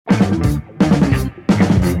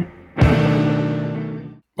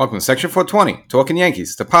Welcome to Section 420, Talking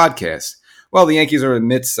Yankees, the podcast. Well, the Yankees are in the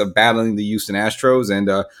midst of battling the Houston Astros, and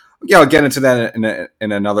I'll get into that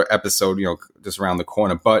in another episode, just around the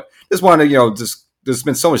corner. But just wanted to, there's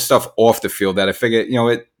been so much stuff off the field that I figured,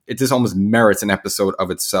 it just almost merits an episode of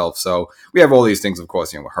itself. So we have all these things, of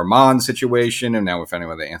course, Herman's situation, and now we're finding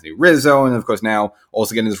out with Anthony Rizzo, and of course now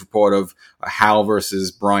also getting this report of Hal versus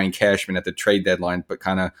Brian Cashman at the trade deadline, but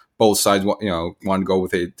kind of both sides, want to go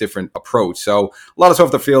with a different approach. So a lot of stuff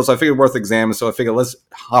off the field, so I figured worth examining. So I figured let's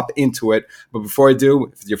hop into it. But before I do,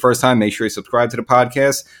 if it's your first time, make sure you subscribe to the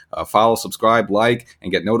podcast, follow, subscribe, like,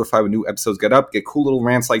 and get notified when new episodes get up. Get cool little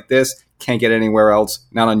rants like this. Can't get anywhere else.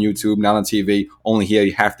 Not on YouTube, not on TV. Only here.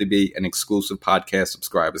 You have to be an exclusive podcast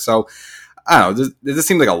subscriber. So I don't know. There just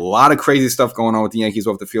seems like a lot of crazy stuff going on with the Yankees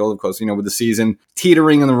off the field. Of course, with the season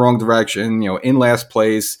teetering in the wrong direction. In last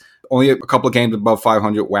place. Only a couple of games above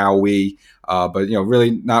 500, wowee. But,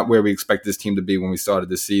 really not where we expect this team to be when we started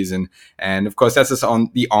this season. And, of course, that's just on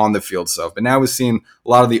the field stuff. But now we're seeing a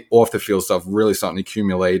lot of the off-the-field stuff really starting to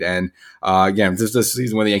accumulate. And, again, this is the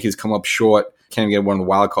season where the Yankees come up short, can't get one of the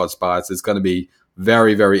wild card spots. It's going to be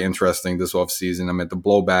very, very interesting this offseason. The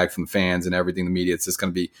blowback from fans and everything, the media, it's just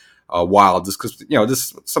going to be wild. Just because,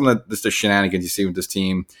 just some of the shenanigans you see with this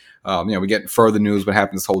team. We get further news what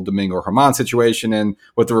happened to this whole Domingo Germán situation, and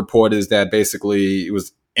what the report is that basically it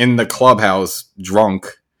was in the clubhouse drunk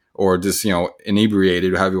or just,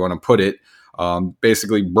 inebriated, however you want to put it,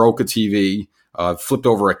 basically broke a TV, flipped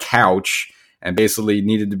over a couch, and basically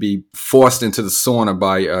needed to be forced into the sauna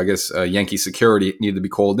by, Yankee security needed to be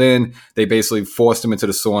called in. They basically forced him into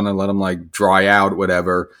the sauna, let him dry out,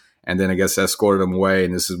 whatever. And then escorted him away.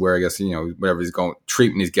 And this is where whatever he's going,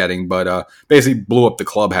 treatment he's getting, but basically blew up the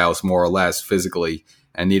clubhouse more or less physically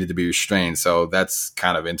and needed to be restrained. So that's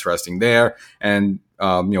kind of interesting there. And,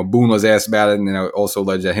 Boone was asked about it, and also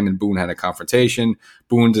alleged that him and Boone had a confrontation.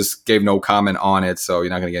 Boone just gave no comment on it. So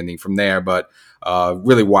you're not going to get anything from there, but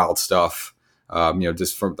really wild stuff,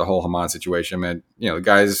 just from the whole Germán situation. The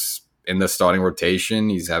guy's in the starting rotation.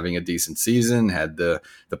 He's having a decent season, had the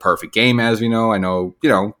perfect game, as we know. I know,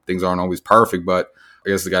 things aren't always perfect, but I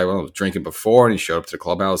guess the guy was drinking before and he showed up to the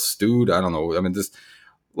clubhouse stewed. I don't know. Just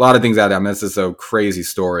a lot of things out there. It's just a crazy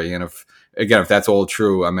story. And if that's all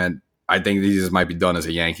true, I think he just might be done as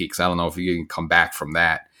a Yankee, because I don't know if he can come back from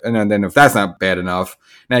that. And then if that's not bad enough,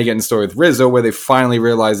 now you get in the story with Rizzo, where they finally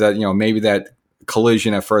realized that, maybe that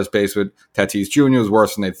collision at first base with Tatis Jr. was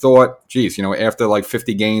worse than they thought. Jeez, after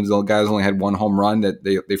 50 games, the guys only had one home run, that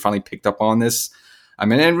they finally picked up on this.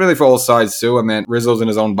 And really for all sides too. Rizzo's in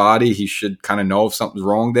his own body. He should kind of know if something's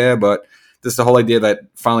wrong there. But just the whole idea that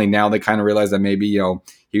finally now they kind of realize that maybe,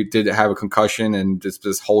 he did have a concussion, and just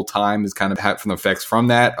this whole time is kind of had some effects from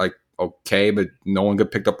that. Okay, but no one got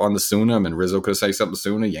picked up on the sooner. Rizzo could have said something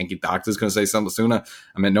sooner. Yankee doctors could have said something sooner.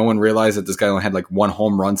 No one realized that this guy only had one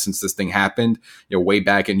home run since this thing happened, way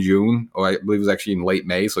back in June, or I believe it was actually in late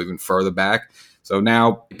May, so even further back. So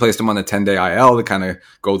now he placed him on the 10-day IL to kind of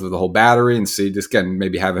go through the whole battery and see, just again,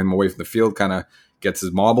 maybe have him away from the field, kind of gets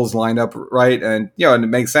his marbles lined up right. And, and it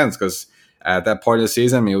makes sense, because at that part of the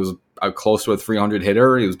season, he was close to a 300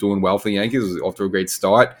 hitter. He was doing well for the Yankees. He was off to a great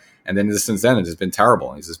start. And then since then, it's just been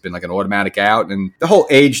terrible. He's just been an automatic out. And the whole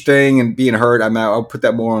age thing and being hurt, I'll put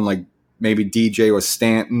that more on maybe DJ or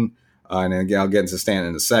Stanton. And then I'll get into Stanton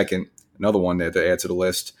in a second. Another one there to add to the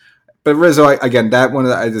list. But Rizzo, again, that one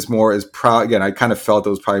is more is probably, again, I kind of felt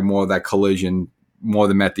it was probably more of that collision more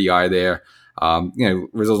than met the eye there.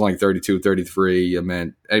 Rizzo's only 32, 33.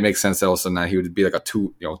 It makes sense that also now he would be a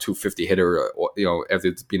 250 hitter,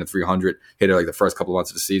 after being a 300 hitter the first couple of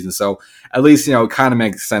months of the season. So at least, it kind of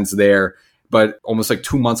makes sense there. But almost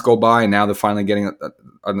 2 months go by, and now they're finally getting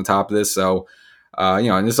on the top of this. So,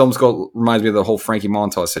 and this almost reminds me of the whole Frankie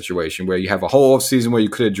Montas situation, where you have a whole off season where you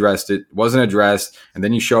could have addressed it, wasn't addressed, and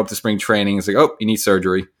then you show up to spring training, it's oh, you need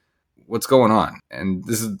surgery. What's going on? And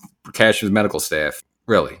this is Cashman's medical staff.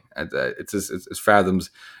 Really, it fathoms,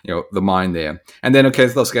 the mind there. And then,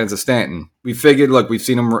 okay, let's get into Stanton. We figured, look, we've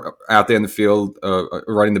seen him out there in the field,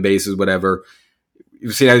 running the bases, whatever.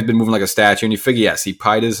 You've seen how he's been moving like a statue, and you figure, yes, he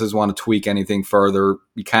probably doesn't want to tweak anything further.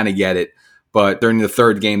 You kind of get it. But during the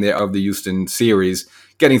third game there of the Houston series,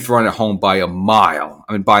 getting thrown at home by a mile.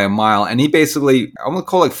 By a mile. And he basically, I'm going to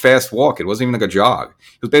call it fast walk. It wasn't even a jog.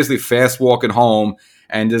 He was basically fast walking home,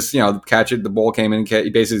 and just, catch it. The ball came in, and he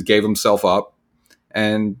basically gave himself up.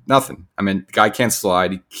 And nothing. The guy can't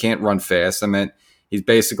slide. He can't run fast. he's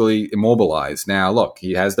basically immobilized. Now, look,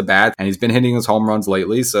 he has the bat, and he's been hitting his home runs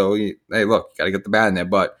lately, so, hey, look, you got to get the bat in there.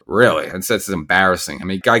 But really, it's embarrassing. I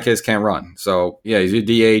mean, guy kids can't run. So, yeah, he's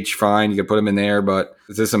your DH, fine, you can put him in there, but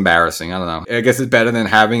it's just embarrassing. I don't know. I guess it's better than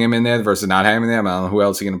having him in there versus not having him in there. I don't know who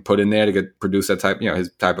else you're going to put in there to produce that type,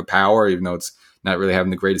 his type of power, even though it's not really having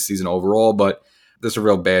the greatest season overall, but this is a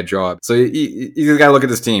real bad job. So you got to look at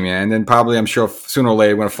this team, and then probably I'm sure sooner or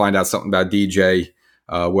later we're going to find out something about DJ,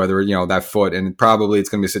 whether that foot, and probably it's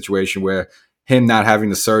going to be a situation where him not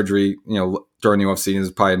having the surgery, during the offseason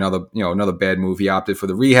is probably another bad move. He opted for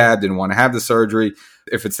the rehab, didn't want to have the surgery.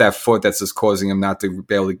 If it's that foot that's just causing him not to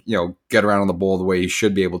be able to get around on the ball the way he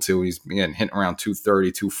should be able to, he's hitting around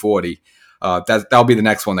 230, 240. That'll be the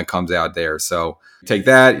next one that comes out there. So take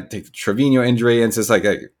that, you take the Trevino injury, and it's just like,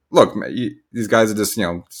 hey, look, these guys are just,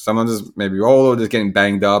 some of them just maybe old or just getting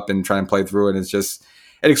banged up and trying to play through it.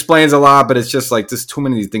 It explains a lot, but it's just like just too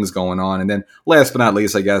many of these things going on. And then last but not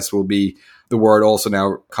least, I guess, will be the word also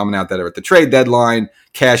now coming out that at the trade deadline,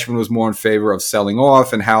 Cashman was more in favor of selling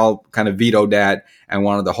off, and Hal kind of vetoed that and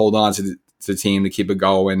wanted to hold on to the team to keep it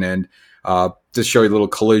going. And just show you a little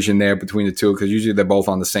collision there between the two, because usually they're both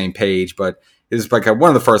on the same page. But it's like one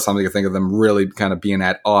of the first times I can think of them really kind of being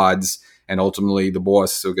at odds. And ultimately, the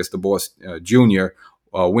boss, Junior,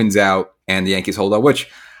 wins out, and the Yankees hold out, which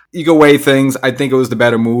you go weigh things. I think it was the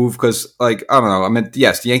better move because, I don't know. I mean,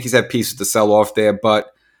 yes, the Yankees have pieces to sell off there,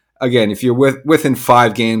 but again, if you're within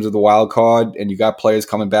 5 games of the wild card and you got players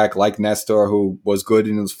coming back like Nestor, who was good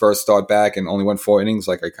in his first start back and only went 4 innings,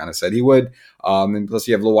 like I kind of said he would, and plus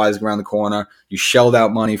you have Loizaga around the corner. You shelled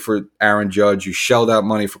out money for Aaron Judge. You shelled out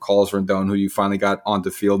money for Carlos Rendon, who you finally got onto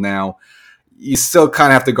the field now. You still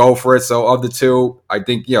kind of have to go for it. So of the two, I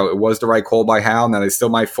think, it was the right call by Hal. Now they still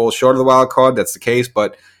might fall short of the wild card. That's the case,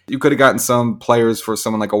 but you could have gotten some players for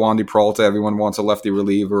someone like a Wandy Peralta. Everyone wants a lefty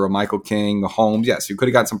reliever, a Michael King, a Holmes. Yes, you could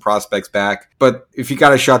have gotten some prospects back. But if you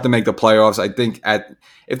got a shot to make the playoffs, I think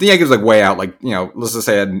if the Yankees were way out, let's just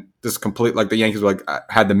say had this complete, like the Yankees were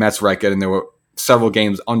had the Mets record and there were several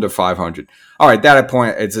games under 500. All right, that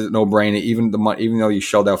point, it's a no-brainer. Even though you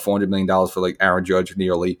shelled out $400 million for like Aaron Judge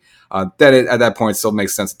nearly, at that point it still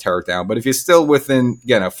makes sense to tear it down. But if you're still within,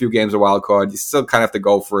 again, a few games of wild card, you still kind of have to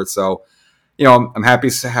go for it. So, I'm happy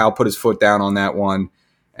Hal put his foot down on that one.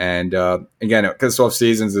 And again, because off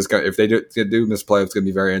seasons, if they do miss playoffs, it's going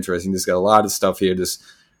to be very interesting. Just got a lot of stuff here, just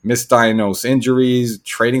misdiagnosed injuries,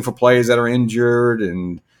 trading for players that are injured,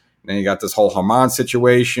 and then you got this whole Herman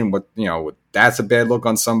situation. But that's a bad look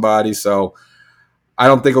on somebody. So I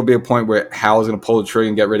don't think it'll be a point where Hal is going to pull the trigger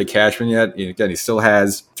and get rid of Cashman yet. Again, he still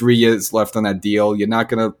has 3 years left on that deal. You're not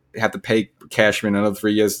going to have to pay Cashman another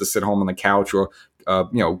 3 years to sit home on the couch or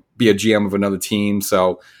be a GM of another team.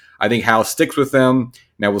 So I think Hal sticks with them.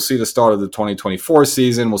 Now we'll see the start of the 2024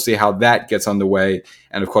 season. We'll see how that gets underway.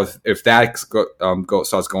 And of course, if that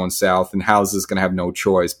starts going south, then Hal's is going to have no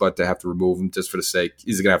choice but to have to remove him just for the sake.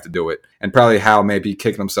 He's going to have to do it. And probably Hal may be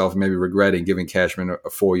kicking himself and maybe regretting giving Cashman a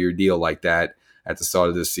 4-year deal like that at the start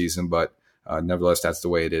of this season. But nevertheless, that's the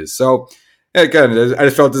way it is. So again, I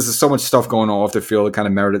just felt there's so much stuff going on off the field. It kind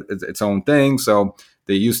of merited its own thing. So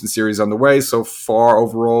the Houston series on the way. So far,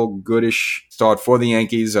 overall, goodish start for the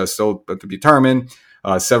Yankees. Still to be determined.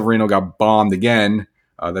 Severino got bombed again.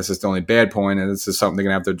 That's just the only bad point, and this is something they're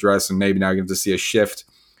going to have to address, and maybe now going to see a shift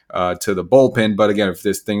to the bullpen. But again, if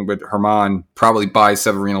this thing with Herman probably buys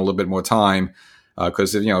Severino a little bit more time,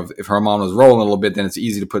 because if Herman was rolling a little bit, then it's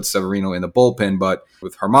easy to put Severino in the bullpen. But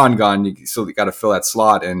with Herman gone, you still got to fill that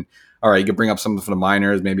slot. And all right, you can bring up something for the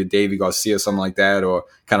minors, maybe Davey Garcia, something like that, or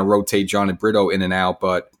kind of rotate John and Brito in and out.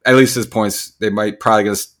 But at least at this point, they might probably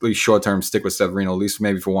going to at least short term stick with Severino, at least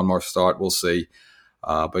maybe for one more start. We'll see.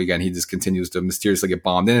 But again, he just continues to mysteriously get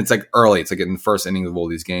bombed. And it's like early. It's like in the first inning of all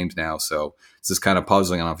these games now. So it's just kind of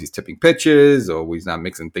puzzling. I don't know if he's tipping pitches or he's not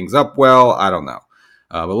mixing things up well. I don't know.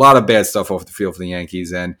 But a lot of bad stuff off the field for the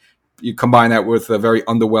Yankees. And you combine that with a very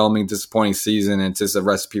underwhelming, disappointing season, and it's just a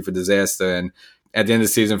recipe for disaster. And at the end of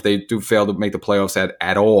the season, if they do fail to make the playoffs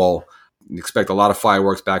at all, expect a lot of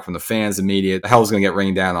fireworks back from the fans, the media. Hell's going to get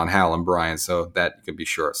rained down on Hal and Brian, so that you can be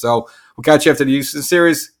sure. So we'll catch you after the Houston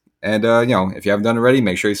series. And, if you haven't done it already,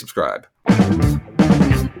 make sure you subscribe.